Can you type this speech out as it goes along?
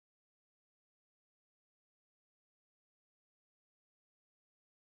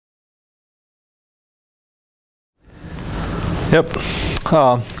Yep.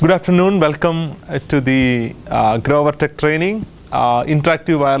 Good afternoon. Welcome to the Grover Tech Training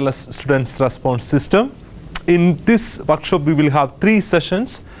Interactive Wireless Students Response System. In this workshop, we will have 3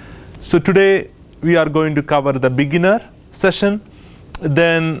 sessions. So today, we are going to cover the beginner session.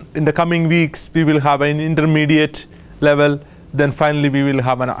 Then in the coming weeks, we will have an intermediate level. Then finally, we will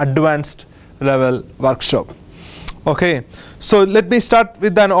have an advanced level workshop. Okay. So let me start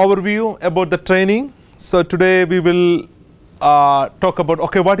with an overview about the training. So today, we will talk about,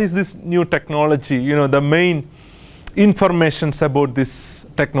 okay, what is this new technology? You know, the main informations about this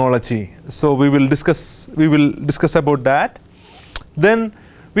technology. So we will discuss about that. Then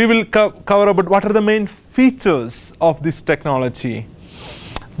we will cover about what are the main features of this technology.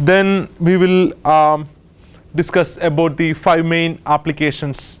 Then we will discuss about the 5 main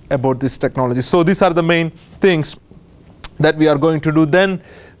applications about this technology. So these are the main things that we are going to do. Then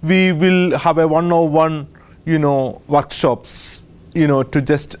we will have a one-on-one workshops, to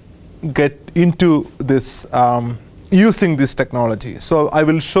just get into this using this technology. So I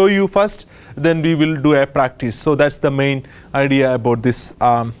will show you first, then we will do a practice. So that's the main idea about this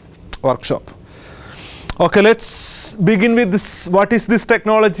workshop. Okay, let's begin with this. What is this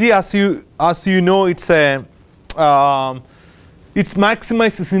technology? As you know, it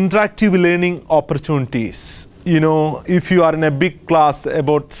maximizes interactive learning opportunities. If you are in a big class,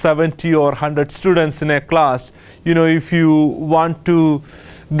 about 70 or 100 students in a class, if you want to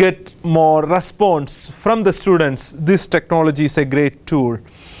get more response from the students, this technology is a great tool.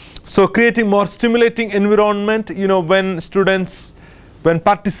 So creating more stimulating environment, when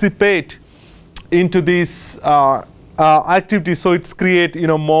participate into these activities, so it's create,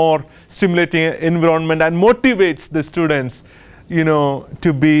 more stimulating environment and motivates the students,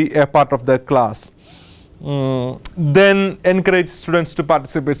 to be a part of the class. Then encourage students to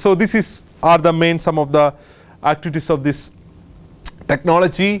participate. So this are the main some of the activities of this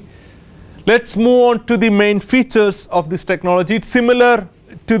technology. Let's move on to the main features of this technology. It's similar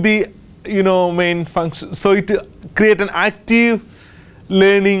to the main function. So it create an active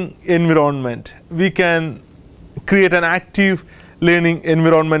learning environment. We can create an active learning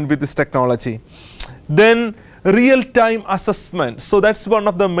environment with this technology. Then real-time assessment. So that's one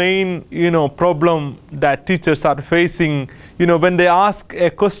of the main problem that teachers are facing. When they ask a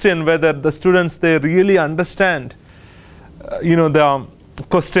question, whether the students they really understand the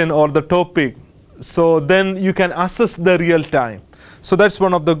question or the topic. So then you can assess the real time. So that's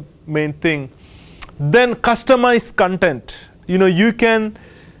one of the main thing. Then customize content. You can,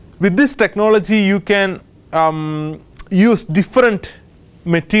 with this technology, you can use different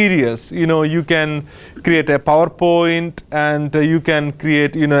materials. You can create a PowerPoint, and you can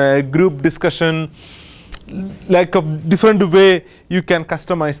create a group discussion, like a different way you can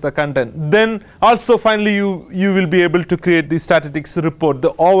customize the content. Then also finally you will be able to create the statistics report,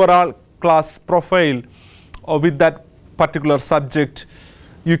 the overall class profile with that particular subject.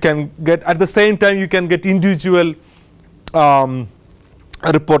 You can get, at the same time, you can get individual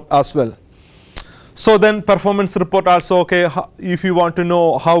report as well. So then performance report also, okay, if you want to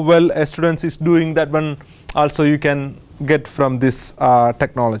know how well a student is doing, that one also you can get from this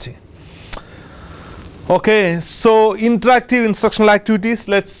technology. Okay, so interactive instructional activities,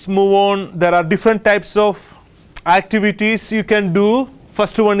 let's move on. There are different types of activities you can do.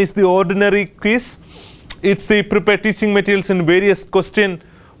 First one is the ordinary quiz. It's the prepare teaching materials in various question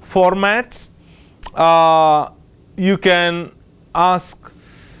formats. You can ask,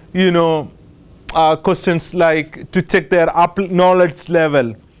 questions like to check their knowledge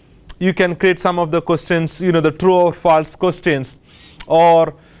level. You can create some of the questions, the true or false questions,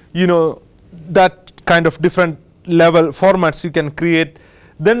 or that kind of different level formats you can create.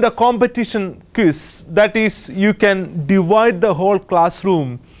 Then the competition quiz, that is, you can divide the whole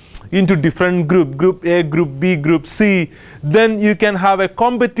classroom into different group A, group B, group C. Then you can have a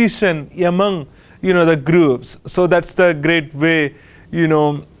competition among the groups. So that's the great way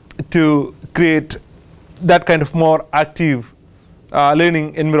to create that kind of more active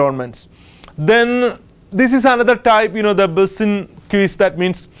learning environments. Then this is another type, the Basin quiz. That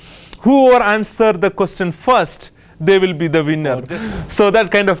means whoever answer the question first, they will be the winner. So that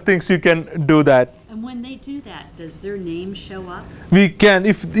kind of things you can do that. And when they do that, does their name show up? We can,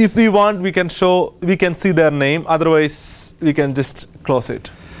 if we want, we can see their name. Otherwise, we can just close it.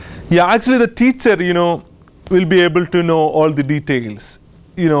 Yeah, actually the teacher, will be able to know all the details.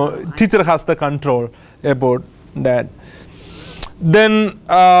 Teacher has the control about that. Then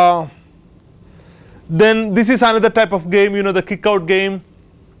this is another type of game, the kick out game.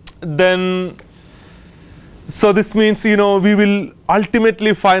 Then So this means, we will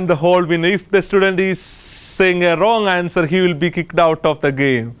ultimately find the whole winner. If the student is saying a wrong answer, he will be kicked out of the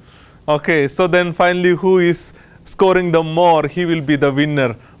game. Okay, so then finally who is scoring the more, he will be the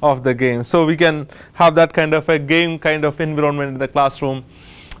winner of the game. So we can have that kind of a game kind of environment in the classroom.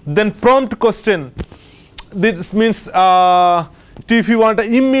 Then prompt question. This means if you want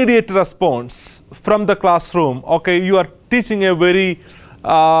an immediate response from the classroom, okay, you are teaching a very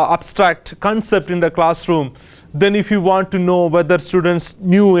abstract concept in the classroom. Then if you want to know whether students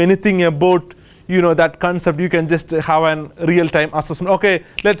knew anything about that concept, you can just have an real-time assessment. Okay,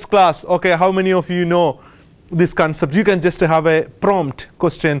 let's class. Okay, how many of you know this concept? You can just have a prompt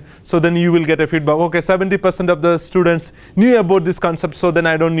question. So then you will get a feedback. Okay, 70% of the students knew about this concept. So then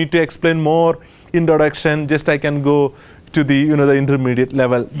I don't need to explain more introduction. Just I can go to the the intermediate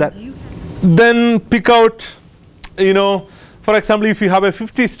level. Then pick out for example, if you have a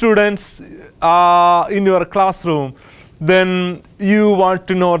 50 students in your classroom, then you want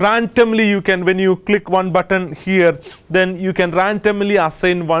to know randomly, you can, when you click one button here, then you can randomly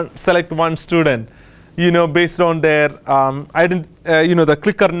assign select one student, based on their the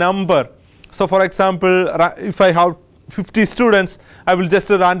clicker number. So for example, if I have 50 students, I will just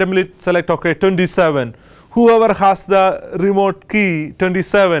randomly select, okay, 27. Whoever has the remote key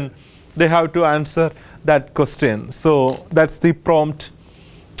 27, they have to answer that question. So that's the prompt.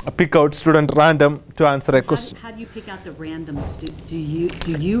 Pick out student random to answer a question. How do you pick out the random student? Do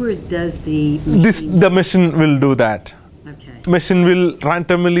you or does the machine? The machine will do that. Okay. Machine will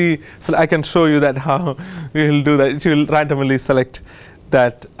randomly, so I can show you that how we will do that. It will randomly select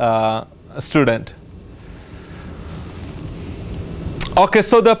that student. Okay,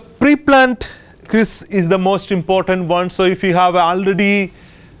 so the pre-planned quiz is the most important one. So if you have already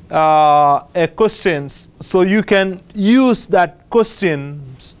a questions, so you can use that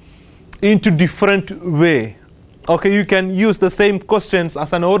questions into different way. Okay, you can use the same questions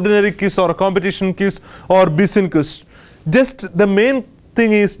as an ordinary quiz or a competition quiz or business quiz. Just the main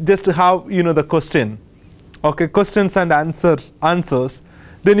thing is just to have the question. Okay, questions and answers.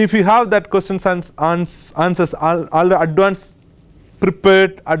 Then if you have that questions and answers all advanced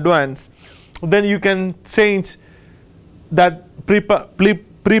prepared advanced, then you can change that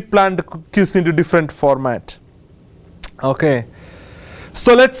pre-planned quiz into different format. Okay,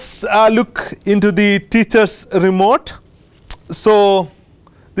 so let's look into the teacher's remote. So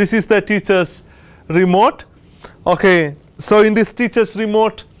this is the teacher's remote. Okay, so in this teacher's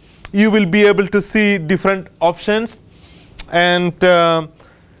remote, you will be able to see different options, and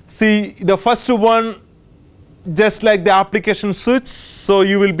see the first one, just like the application switch. So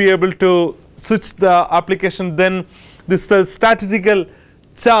you will be able to switch the application. Then this is a statistical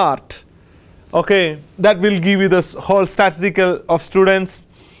chart. Okay, that will give you this whole statistical of students.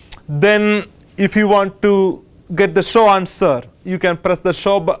 Then if you want to get the show answer, you can press the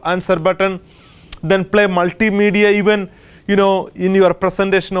show answer button. Then play multimedia, even in your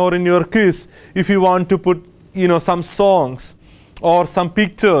presentation or in your quiz, if you want to put some songs or some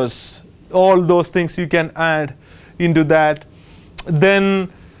pictures, all those things you can add into that.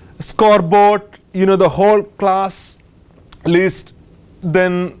 Then scoreboard, the whole class list.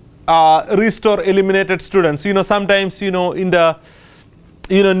 Then restore eliminated students. Sometimes in the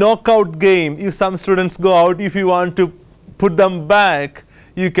knockout game, if some students go out, if you want to put them back,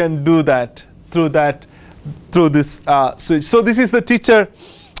 you can do that through this switch. So this is the teacher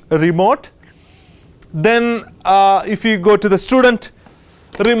remote. Then if you go to the student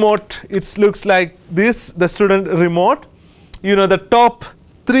remote, it looks like this, the student remote. The top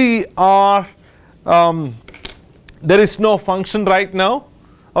three are there is no function right now.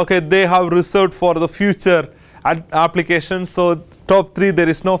 Okay, they have reserved for the future application. So top three, there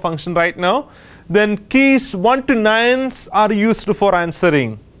is no function right now. Then keys 1 to 9s are used for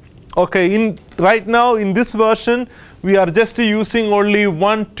answering. Okay, right now in this version, we are just using only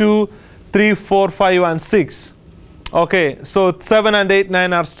 1, 2, 3, 4, 5, and 6. Okay, so 7 and 8,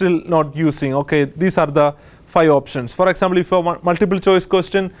 9 are still not using. Okay, these are the 5 options. For example, if you want multiple choice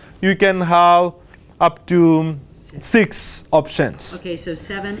question, you can have up to 6 options. Okay, so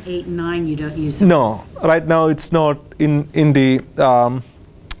 7, 8, 9, you don't use them. No, right now it's not in the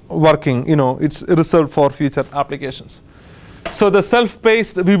working. It's reserved for future applications. So the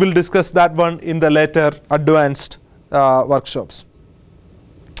self-paced, we will discuss that one in the later advanced workshops.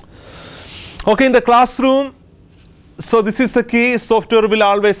 Okay, in the classroom, so this is the key. Software will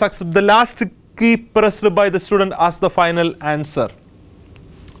always accept the last key pressed by the student as the final answer.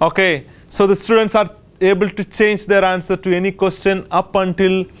 Okay, so the students are able to change their answer to any question up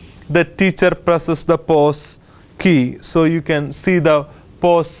until the teacher presses the pause key. So you can see the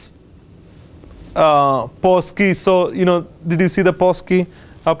pause key. So did you see the pause key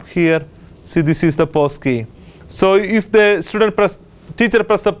up here? See, this is the pause key. So if the teacher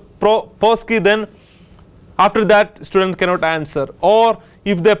press the pause key, then after that student cannot answer. Or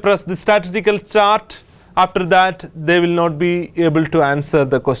if they press the statistical chart, after that they will not be able to answer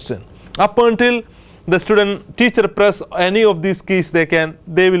the question. Up until the teacher press any of these keys,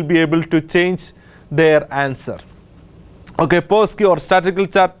 they will be able to change their answer. Okay, pause key or statistical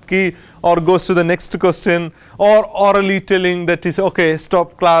chart key, or goes to the next question, or orally telling that is okay,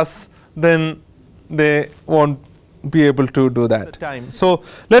 stop class, then they won't be able to do that. So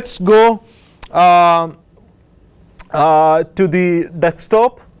let's go to the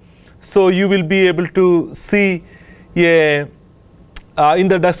desktop. So you will be able to see in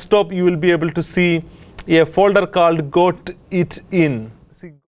the desktop you will be able to see a folder called GotIt in.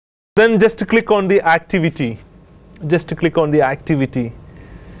 Then just click on the activity. Just click on the activity.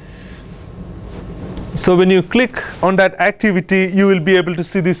 So when you click on that activity, you will be able to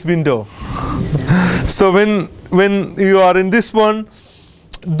see this window. So when you are in this one,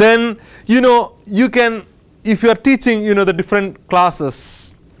 then you can, if you are teaching the different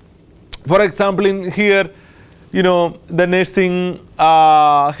classes. For example, in here, the nursing,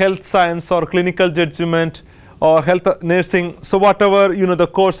 health science, or clinical judgment, or health nursing. So whatever the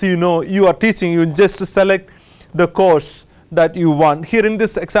course you are teaching, you just select the course that you want. Here in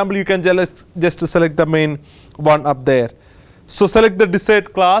this example, you can just select the main one up there. So select the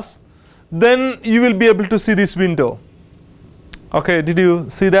desired class, then you will be able to see this window. Okay, did you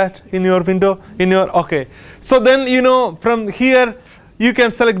see that in your window? Okay. So then from here you can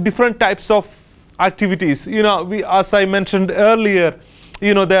select different types of activities. As I mentioned earlier,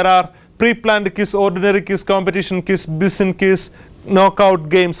 there are pre-planned quiz, ordinary quiz, competition quiz, business quiz, knockout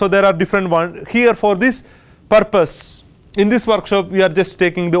game. So there are different ones. Here for this purpose, in this workshop, we are just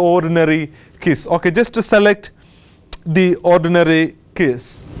taking the ordinary quiz. Okay, just to select the ordinary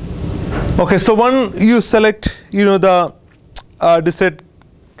quiz. Okay, so when you select, the desired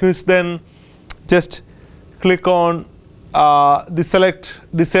quiz, then just click on the select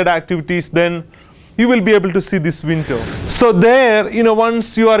desired activities, then you will be able to see this window. So there,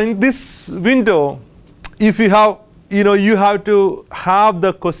 once you are in this window, if you have, you have to have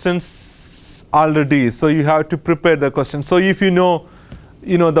the questions already. So you have to prepare the question. So if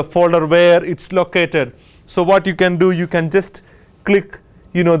the folder where it's located, so what you can do, you can just click,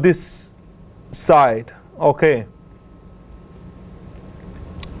 this side. Okay.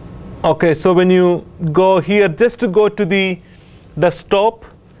 Okay, so when you go here, just to go to the desktop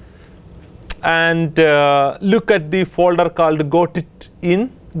and look at the folder called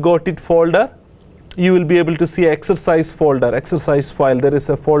GotIt folder, you will be able to see exercise folder, exercise file. There is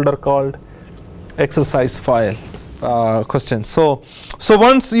a folder called exercise file question. So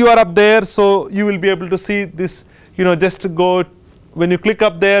once you are up there, so you will be able to see this, just to go, when you click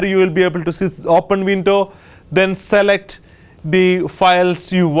up there, you will be able to see this open window, then select the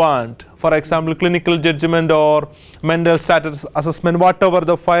files you want. For example, clinical judgment or mental status assessment, whatever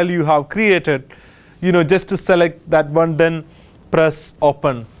the file you have created, just to select that one, then press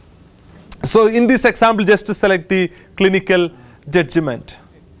open. So in this example, just to select the clinical judgment.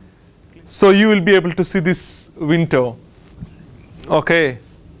 So you will be able to see this window. Okay.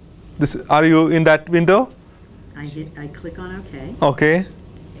 Are you in that window? I click on OK. Okay.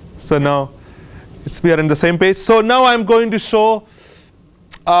 So now we are in the same page. So now I'm going to show.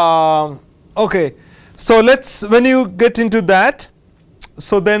 Okay. So when you get into that,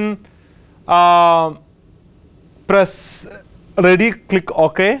 so then press ready, click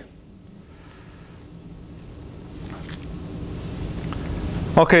OK.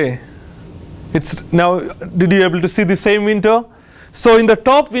 Okay. It's now, did you able to see the same window? So in the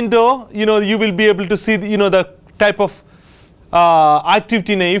top window, you will be able to see the type of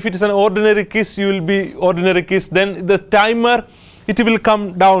activity name. If it is an ordinary quiz, you will be ordinary quiz. Then the timer, it will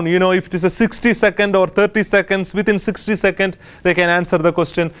come down. If it is a 60 second or 30 seconds, within 60 seconds they can answer the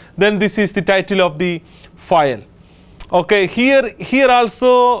question. Then this is the title of the file. Okay, here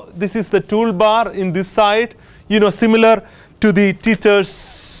also this is the toolbar in this side. Similar to the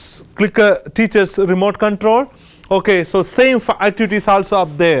teacher's remote control. Okay, so same activities also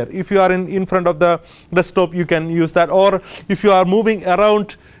up there. If you are in front of the desktop, you can use that. Or if you are moving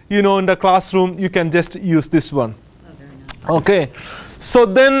around, in the classroom, you can just use this one. Oh, very nice. Okay, so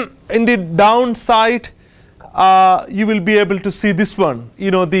then in the downside, you will be able to see this one.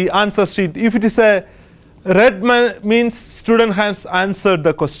 The answer sheet. If it is a red means student has answered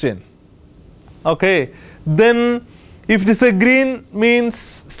the question. Okay, then if it is a green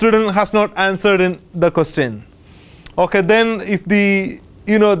means student has not answered in the question. Okay, then if the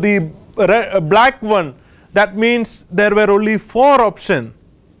black one, that means there were only 4 options.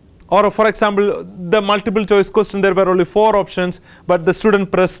 or for example, the multiple choice question, there were only 4 options, but the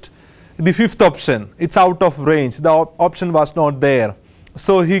student pressed the 5th option. It's out of range. The option was not there.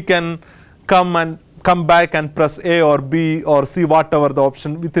 So he can come back and press A or B or C, whatever the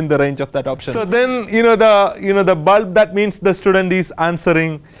option within the range of that option. So then, the bulb, that means the student is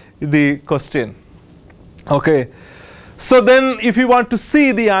answering the question. Okay. So then if you want to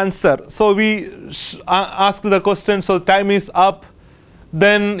see the answer, so we ask the question, so time is up.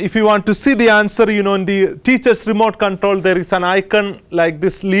 Then if you want to see the answer, in the teacher's remote control, there is an icon like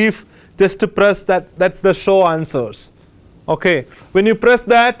this leaf. Just to press that, that's the show answers. Okay. When you press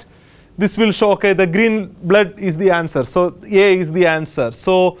that, this will show, okay, the green blood is the answer. So A is the answer.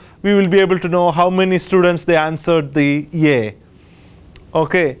 So we will be able to know how many students they answered the A.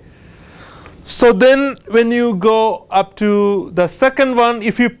 Okay. So then when you go up to the second one,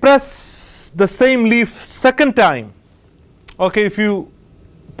 if you press the same leaf second time, okay, if you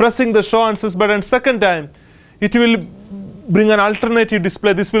pressing the show answers button second time, it will bring an alternative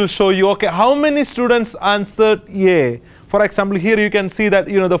display. This will show you, okay, how many students answered A. For example, here you can see that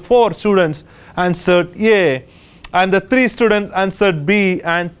the 4 students answered A, and the 3 students answered B,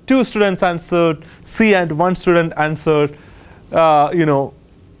 and 2 students answered C, and 1 student answered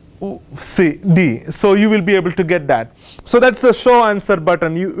C, D. So you will be able to get that. So that's the show answer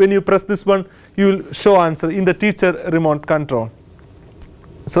button. When you press this one, you will show answer in the teacher remote control.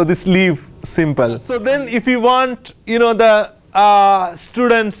 So this leave simple. So then if you want the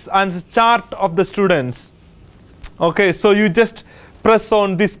students and the chart of the students, okay, so you just press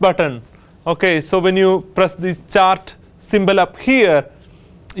on this button. Okay, so when you press this chart symbol up here,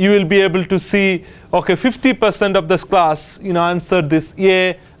 you will be able to see, okay, 50% of this class answered this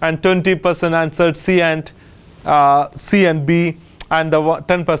A, and 20% answered C and B, and the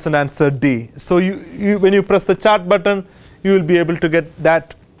 10% answered D. So when you press the chart button, you will be able to get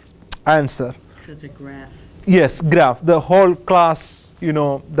that answer. So it's a graph. Yes, graph, the whole class,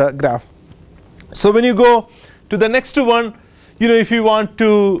 the graph. So when you go to the next one, if you want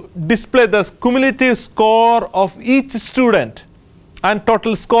to display the cumulative score of each student and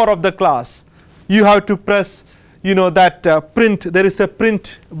total score of the class, you have to press that print. There is a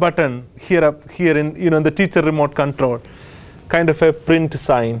print button here in the teacher remote control, kind of a print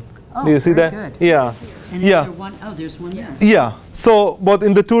sign. Oh, do you see that? Good. Yeah. And Yeah. There's one there. Yeah. So both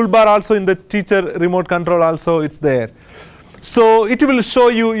in the toolbar, also in the teacher remote control, also it's there. So it will show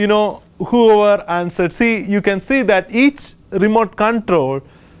you, whoever answered. See, you can see that each remote control,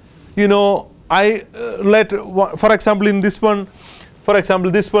 I for example, in this one,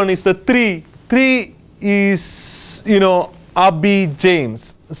 this one is the 3. 3 is, Abby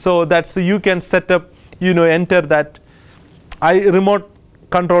James. So that's, you can set up, enter that remote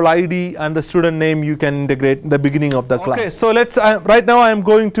control ID and the student name you can integrate in the beginning of the class. Okay, so let's, right now I am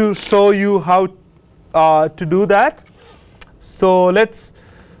going to show you how to do that. So let's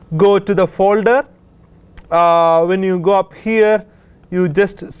go to the folder. When you go up here, you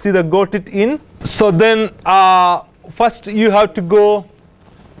just see the GotIt in. So then first you have to go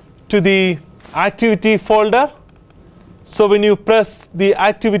to the activity folder. So when you press the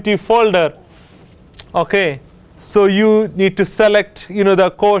activity folder, okay, so you need to select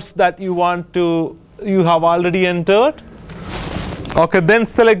the course that you have already entered. Okay, then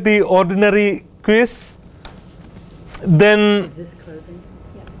select the ordinary quiz. Then Is this closing?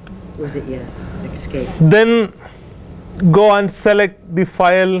 Yeah. Or is it yes? Escape. Then go and select the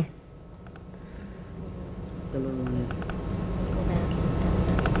file. The little one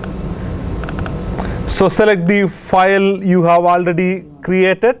is. So select the file you have already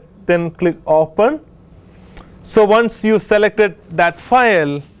created, then click open. So once you selected that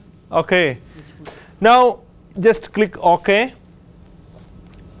file, okay, now just click OK.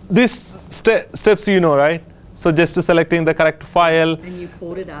 This steps right? So just selecting the correct file. And you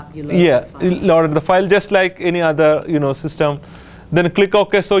pulled it up, you loaded the file. You loaded the file just like any other system. Then click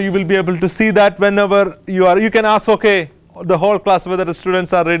OK. So you will be able to see that whenever you can ask the whole class whether the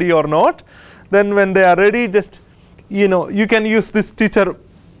students are ready or not. Then when they are ready, just you can use this teacher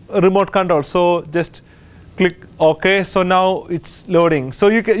remote control. So just click OK. So now it's loading. So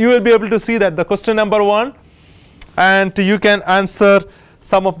you will be able to see that the question number 1, and you can answer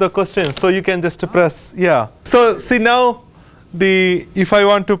some of the questions. So you can just press, yeah. So see now, if I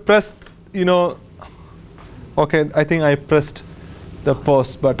want to press, okay, I think I pressed the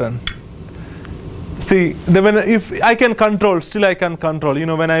pause button. See, if I can control, still I can control.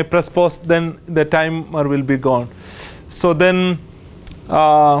 When I press pause, then the timer will be gone. So then,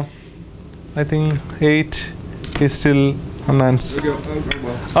 I think 8 is still unanswered.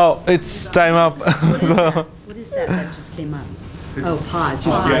 Oh, it's time up. What is that? What is that? That just came up. Oh, pause.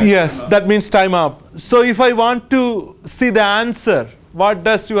 Yes, that means time up. So if I want to see the answer, what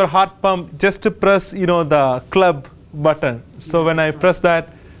does your heart pump? Just to press, the club button. So when I press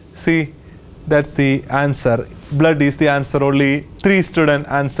that, see, that's the answer. Blood is the answer. Only 3 students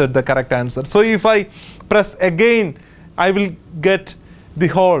answered the correct answer. So if I press again, I will get the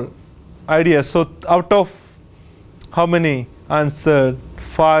whole idea. So out of how many answered?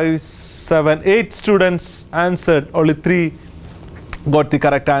 5, 7, 8 students answered. Only 3 got the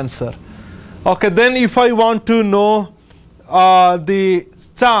correct answer. Okay, then if I want to know the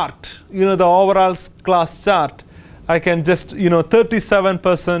chart, the overall class chart, I can just,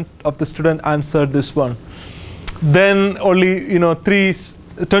 37% of the student answered this one. Then only,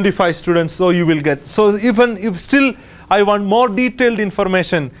 25 students, so you will get. So even if still I want more detailed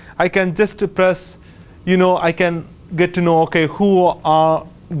information, I can just press, I can get to know, okay, who are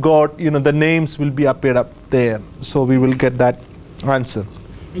got, the names will be appeared up there. So we will get that answer.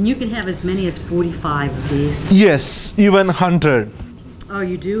 And you can have as many as 45 of these? Yes, even 100. Oh,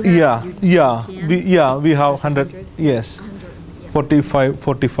 you do? We have 100, yes.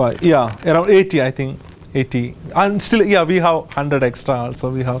 45, yeah, around 80, I think, 80. And still, we have 100 extra also.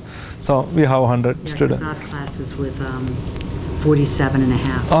 We have 100 students. Our classes with 47 and a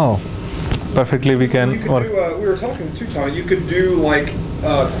half. Oh, perfectly we can work. We were talking too, Tommy, you could do like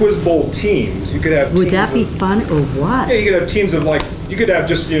quiz bowl teams. You could have Would that be fun or what? Yeah, you could have teams of you could have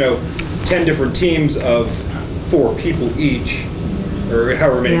just, 10 different teams of 4 people each, or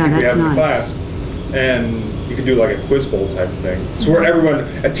however many people you have in the class. And you could do like a quiz bowl type of thing. So where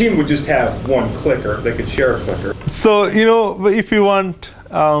a team would just have one clicker, they could share a clicker. So, if you want,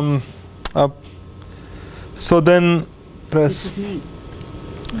 so then press.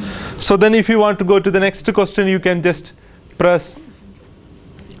 So then if you want to go to the next question, you can just press,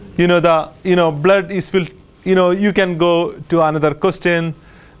 blood is filled, you can go to another question,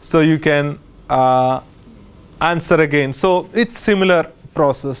 so you can answer again. So it's similar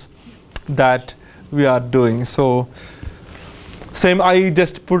process that we are doing. So same, I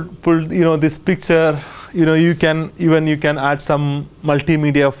just pulled this picture, you can add some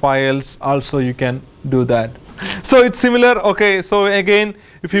multimedia files also, you can do that. So it's similar. Okay, so again,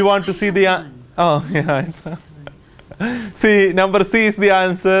 if you want to see the see, number C is the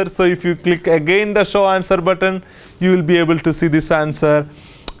answer. So if you click again the show answer button, you will be able to see this answer.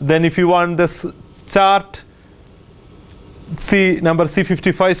 Then if you want this chart, see, number C,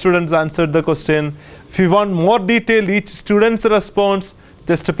 55 students answered the question. If you want more detail, each student's response,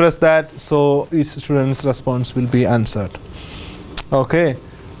 just to press that, so each student's response will be answered. Okay.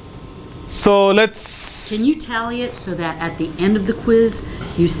 So let's... Can you tally it so that at the end of the quiz,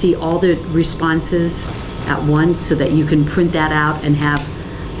 you see all the responses at once, so that you can print that out and have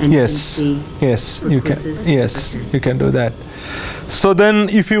and see you can. Yes, okay. You can do that. So then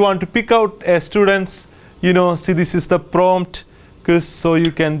if you want to pick out a student's, see, this is the prompt quiz, so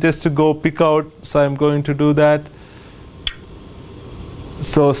you can just go pick out. So I'm going to do that.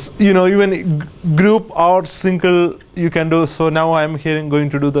 So, even group or single you can do. So now I'm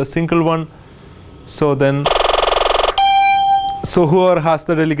going to do the single one. So then, so whoever has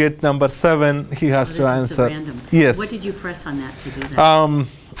the delegate number 7, he has to answer. Yes. What did you press on that to do that?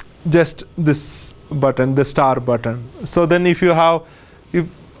 Just this button, the star button. So then if you have,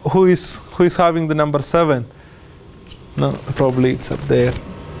 who is having the number 7? No, probably it's up there.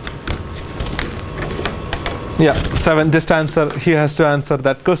 Yeah, 7, just answer. He has to answer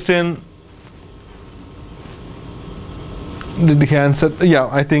that question. Did he answer? Yeah,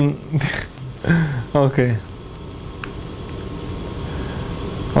 I think. Okay.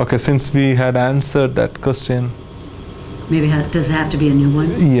 Okay, since we had answered that question. Maybe does it have to be a new one?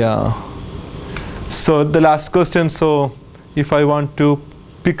 Yeah. So the last question. So if I want to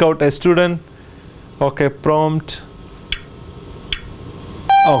pick out a student, okay, prompt.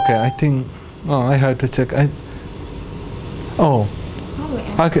 Okay, I think. Oh, I had to check.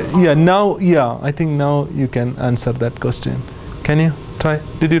 Okay. Yeah. Now, I think now you can answer that question. Can you try?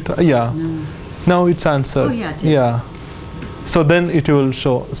 Did you try? Yeah. No. Now it's answered. Oh, yeah, it did. Yeah. So then it will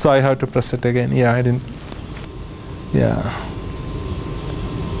show. So I have to press it again. Yeah, I didn't. Yeah.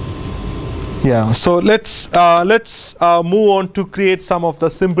 Yeah. So let's move on to create some of the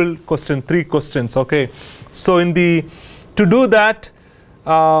simple question, 3 questions. Okay. So to do that,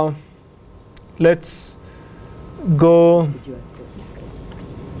 let's go.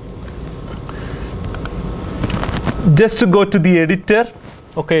 Just to go to the editor.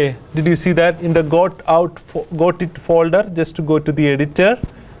 Okay, did you see that in the GotIt folder? Just to go to the editor.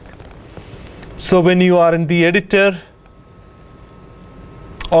 So when you are in the editor,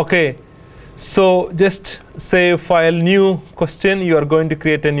 okay, So just say file new question. You are going to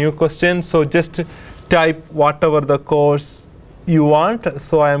create a new question. So just type whatever the course you want.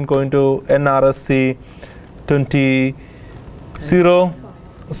 So I am going to NRSC 20. So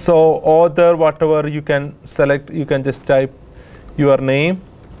author, whatever you can select, you can just type your name.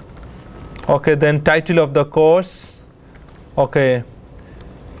 Okay, then title of the course. Okay,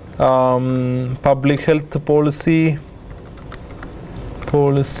 public health policy.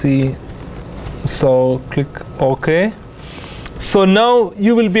 So click OK. So now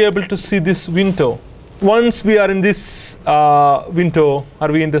you will be able to see this window. Once we are in this window,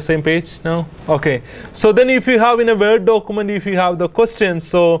 are we in the same page now? Okay. So then if you have in a Word document, if you have the questions,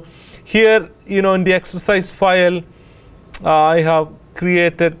 so here, in the exercise file, I have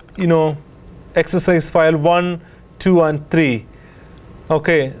created, exercise file 1, 2, and 3.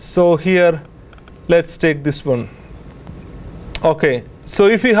 Okay. So here, let's take this one. Okay. So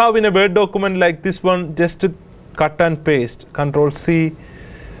if you have in a Word document like this one, just cut and paste, Control C.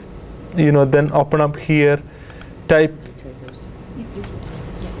 Then open up here, type.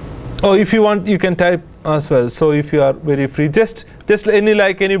 Oh, if you want, you can type as well. So if you are very free, just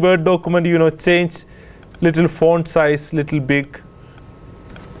any Word document, change little font size, little big.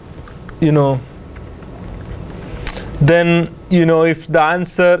 Then if the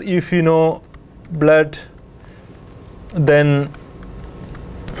answer, if blood, then.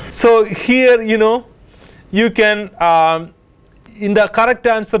 So here, you can. In the correct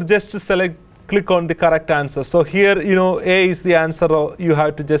answer, just select, click on the correct answer. So here, A is the answer. You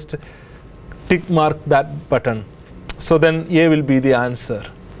have to just tick mark that button. So then A will be the answer.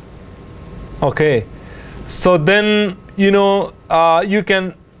 Okay. So then, you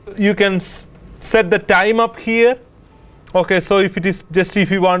can set the time up here. Okay. So if it is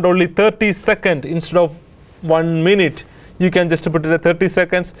if you want only 30 seconds instead of 1 minute, you can just put it at 30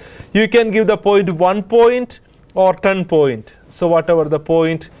 seconds. You can give the point 1 point or 10 point. So whatever the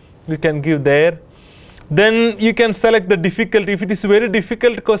point you can give there. Then you can select the difficulty. If it is a very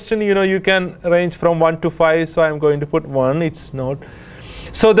difficult question, you can range from 1 to 5. So I'm going to put 1. It's not.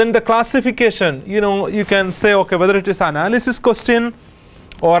 So then the classification, you can say, okay, whether it is analysis question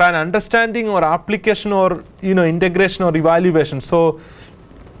or an understanding or application or, integration or evaluation. So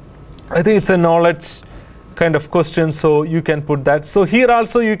I think it's a knowledge kind of question. So you can put that. So here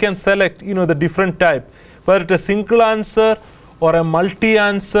also you can select, the different type, whether it is a single answer or a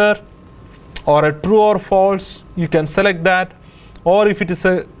multi-answer or a true or false, you can select that. Or if it is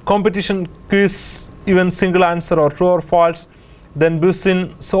a competition quiz, even single answer or true or false, then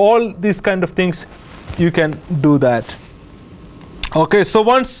Busin. So all these kind of things, you can do that. Okay, so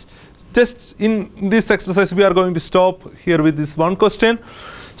once just in this exercise, we are going to stop here with this one question.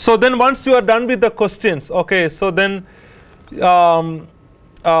 So then once you are done with the questions, okay, so then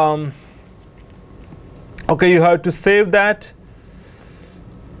okay, you have to save that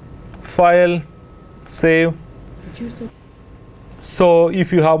file, save. So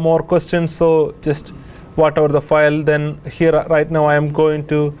if you have more questions, so just whatever the file, then here right now I am going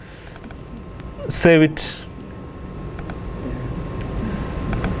to save it.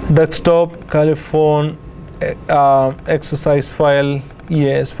 Desktop, California, exercise file,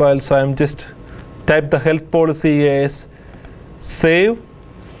 EAS file. So I'm just type the health policy EAS, save.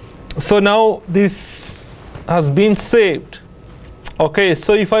 So now this has been saved. Okay,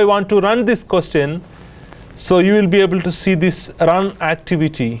 so if I want to run this question, so you will be able to see this run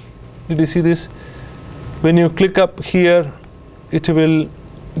activity. Did you see this? When you click up here, it will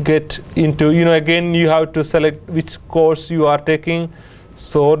get into, again you have to select which course you are taking.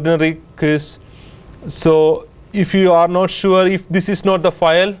 So ordinary quiz. So if you are not sure, if this is not the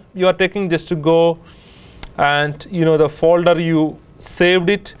file you are taking, just to go and the folder you saved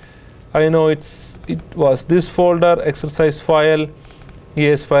it. I know it was this folder, exercise file,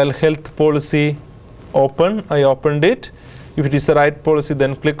 ES file, health policy, open. I opened it. If it is the right policy,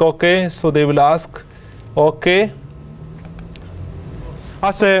 then click OK. So they will ask OK.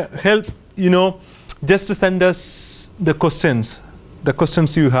 As a help, just to send us the questions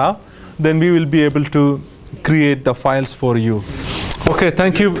you have, then we will be able to create the files for you. Okay,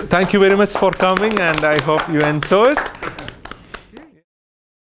 thank you very much for coming, and I hope you enjoyed.